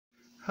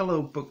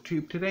Hello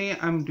BookTube. Today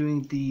I'm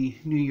doing the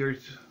New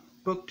Year's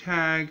book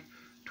tag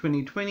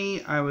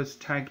 2020. I was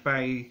tagged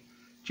by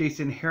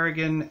Jason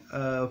Harrigan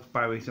of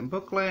Byways and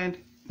Bookland.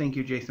 Thank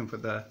you, Jason, for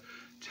the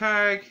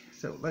tag.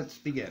 So let's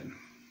begin.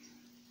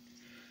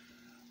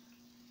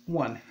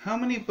 1. How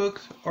many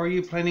books are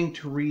you planning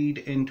to read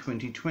in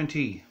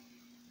 2020?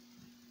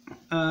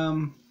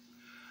 I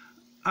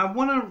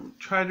want to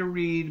try to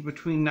read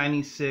between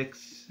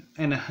 96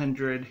 and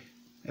 100.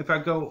 If I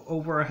go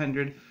over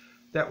 100,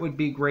 that would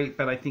be great,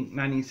 but I think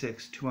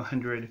 96 to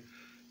 100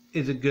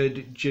 is a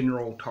good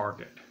general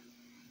target.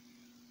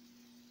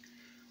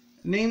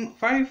 Name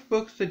 5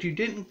 books that you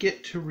didn't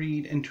get to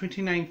read in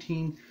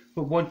 2019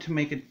 but want to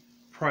make a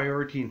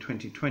priority in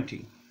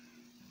 2020.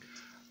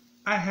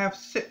 I have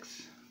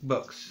 6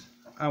 books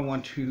I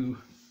want to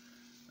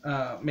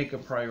make a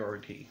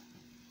priority.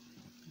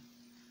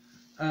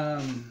 So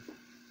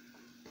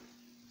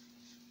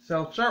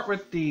I'll start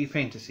with the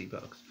fantasy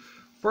books.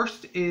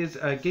 First is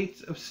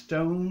Gates of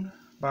Stone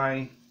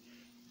by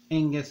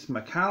Angus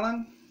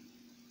MacCallum.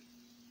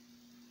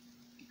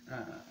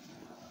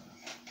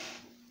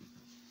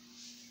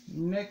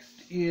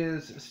 Next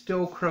is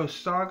Still Crow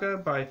Saga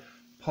by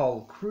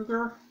Paul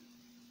Kruger.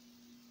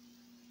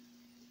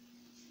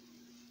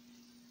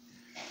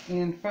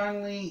 And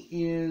finally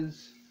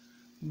is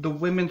The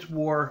Women's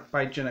War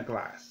by Jenna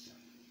Glass.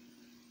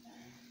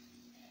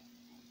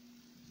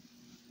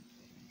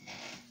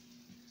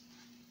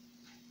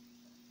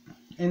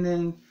 And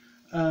then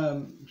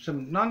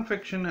some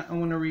nonfiction I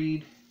want to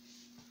read.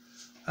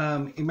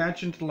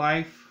 Imagined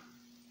Life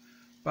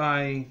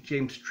by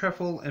James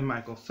Trefil and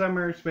Michael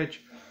Summers, which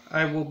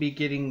I will be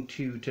getting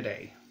to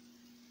today.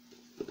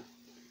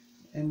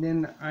 And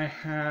then I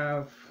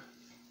have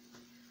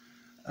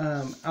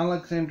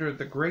Alexander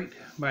the Great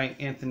by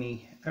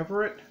Anthony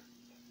Everett.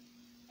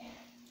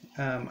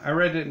 I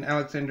read an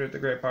Alexander the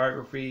Great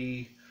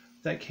biography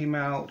that came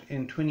out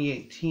in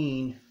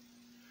 2018.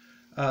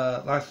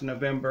 Last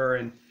November,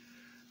 and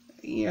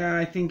yeah,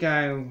 I think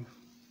I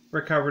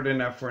recovered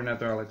enough for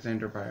another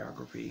Alexander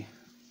biography.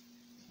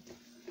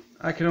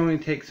 I can only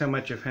take so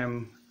much of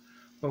him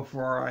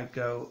before I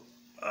go,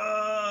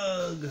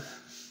 ugh.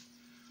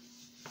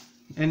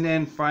 And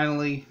then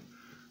finally,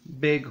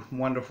 Big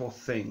Wonderful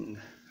Thing,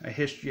 A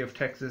History of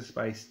Texas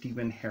by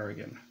Stephen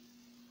Harrigan,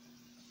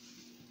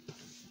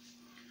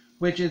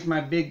 which is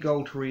my big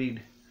goal to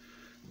read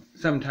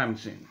sometime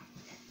soon.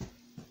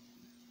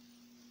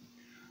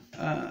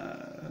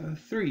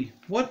 3.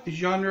 What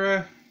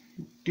genre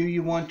do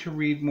you want to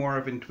read more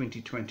of in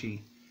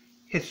 2020?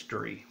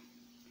 History.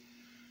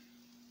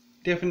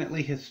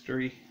 Definitely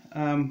history.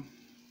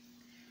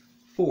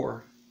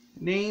 4.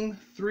 Name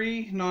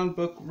 3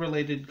 non-book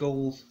related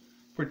goals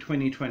for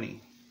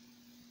 2020.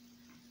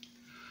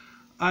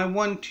 I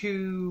want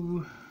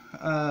to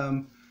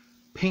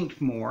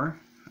paint more.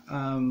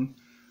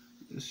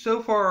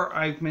 So far,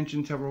 I've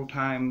mentioned several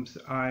times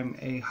I'm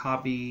a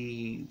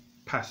hobby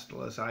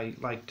pastelist. I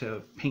like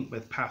to paint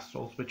with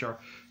pastels, which are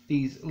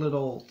these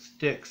little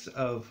sticks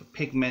of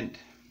pigment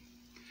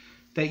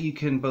that you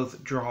can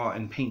both draw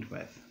and paint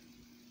with.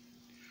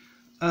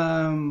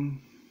 I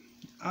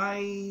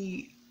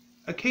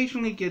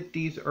occasionally get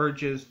these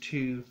urges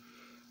to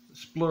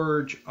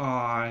splurge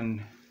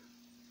on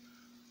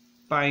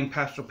buying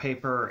pastel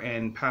paper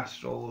and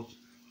pastels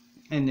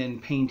and then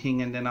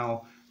painting, and then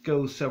I'll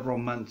go several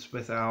months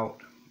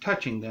without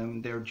touching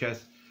them. They're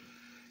just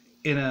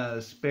in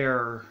a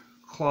spare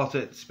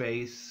closet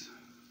space,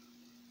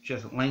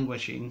 just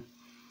languishing.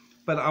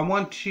 But I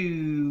want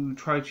to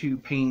try to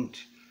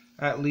paint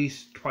at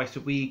least twice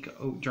a week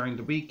during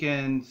the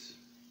weekends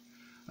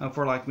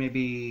for like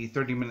maybe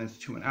 30 minutes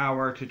to an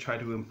hour to try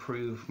to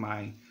improve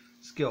my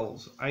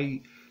skills.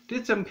 I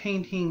did some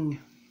painting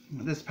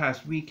this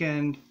past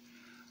weekend.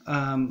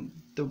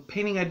 The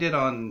painting I did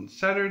on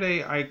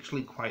Saturday I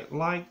actually quite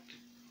liked,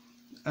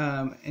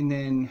 and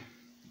then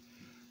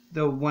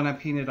the one I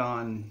painted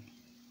on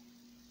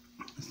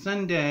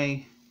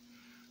Sunday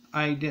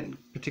I didn't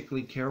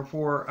particularly care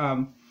for.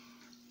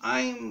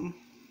 I'm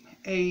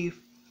a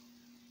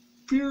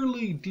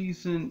fairly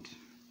decent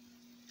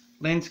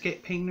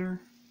landscape painter,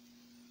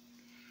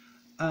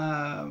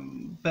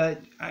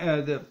 but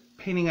the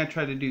painting I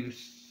tried to do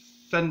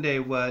Sunday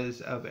was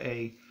of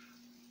a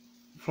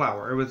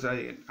flower. It was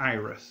an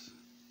iris,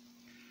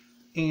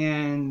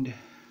 and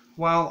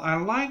while I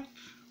liked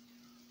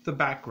the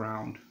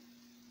background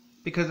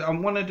because I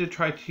wanted to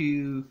try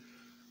to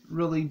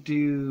really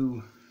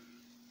do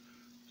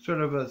sort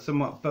of a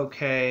somewhat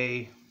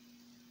bokeh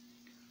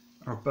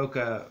or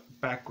bokeh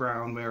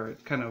background where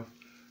it's kind of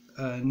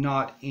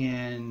not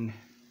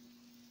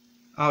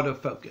out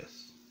of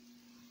focus,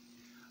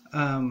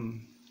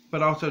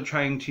 but also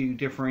trying to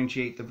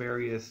differentiate the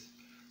various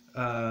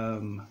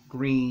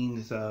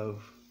greens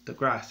of the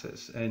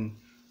grasses and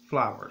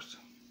flowers.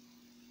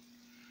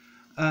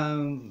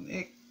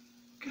 It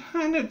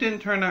kind of didn't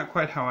turn out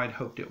quite how I'd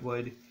hoped it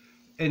would,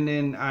 and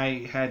then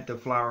I had the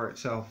flower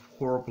itself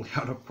horribly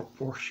out of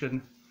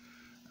proportion.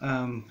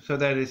 So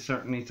that is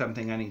certainly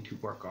something I need to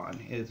work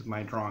on, is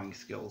my drawing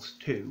skills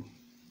too.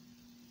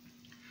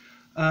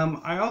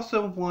 I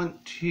also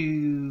want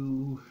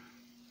to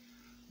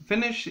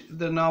finish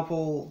the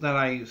novel that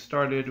I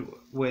started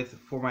with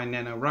for my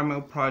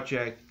NaNoWriMo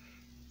project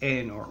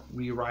or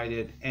rewrite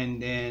it,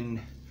 and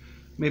then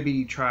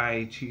maybe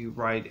try to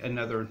write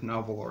another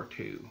novel or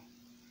two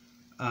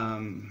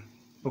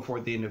before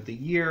the end of the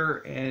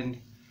year. And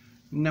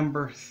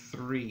number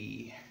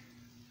 3,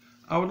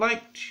 I would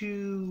like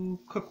to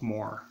cook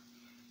more,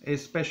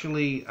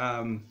 especially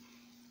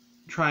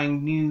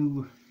trying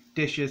new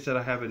dishes that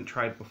I haven't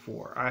tried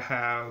before. I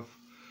have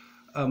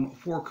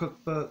 4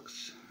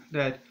 cookbooks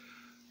that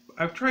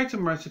I've tried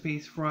some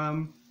recipes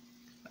from,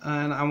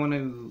 and I want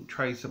to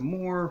try some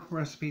more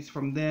recipes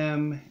from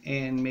them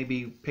and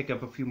maybe pick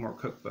up a few more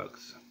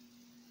cookbooks.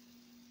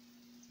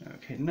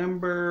 Okay,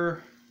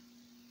 number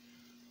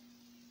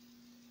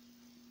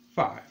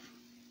 5.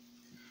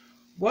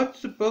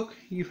 What's a book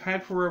you've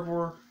had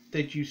forever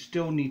that you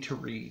still need to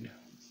read?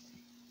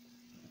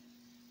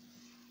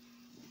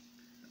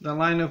 The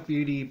Line of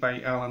Beauty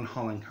by Alan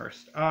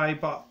Hollinghurst. I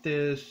bought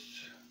this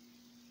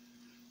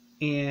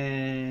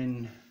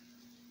in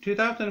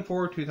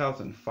 2004,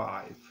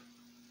 2005.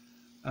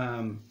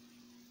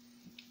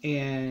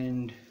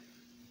 And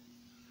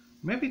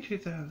maybe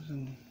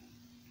 2000,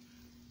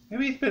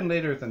 maybe it's been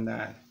later than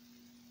that.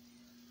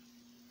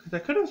 Because I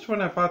could have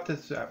sworn I bought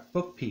this at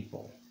Book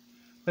People,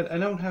 but I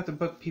don't have the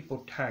Book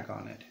People tag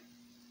on it.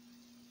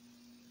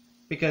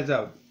 Because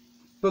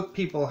Book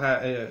People,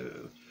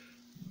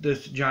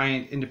 this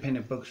giant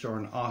independent bookstore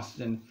in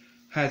Austin,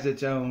 has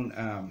its own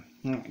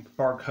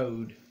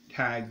barcode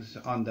tags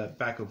on the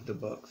back of the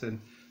books,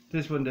 and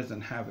this one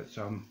doesn't have it,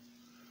 so I'm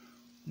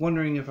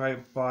wondering if I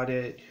bought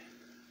it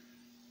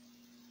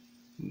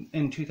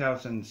in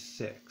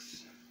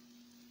 2006.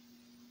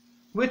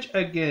 Which,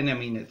 again, I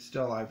mean, it's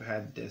still, I've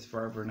had this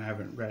forever and I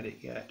haven't read it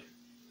yet.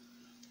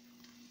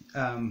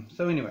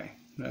 So anyway,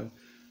 no,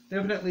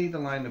 definitely The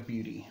Line of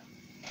Beauty.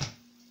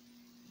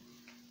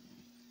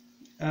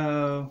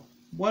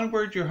 One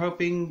word you're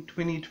hoping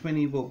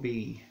 2020 will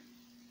be.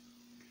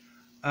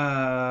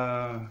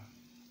 One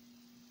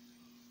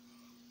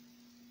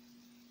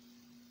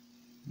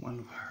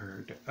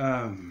word.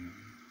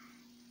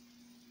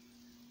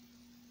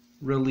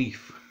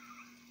 Relief.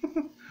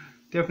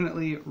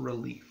 Definitely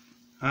relief.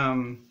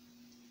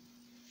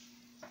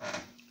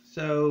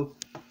 So,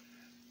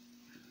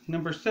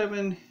 number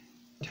 7,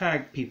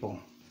 tag people.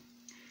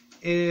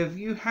 If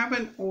you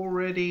haven't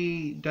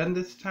already done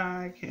this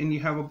tag and you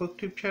have a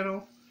BookTube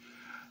channel,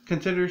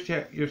 consider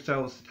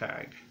yourselves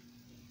tagged.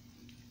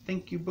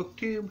 Thank you,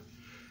 BookTube.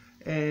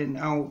 And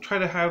I'll try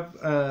to have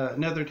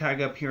another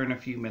tag up here in a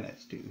few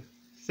minutes too.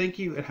 Thank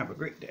you and have a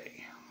great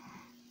day.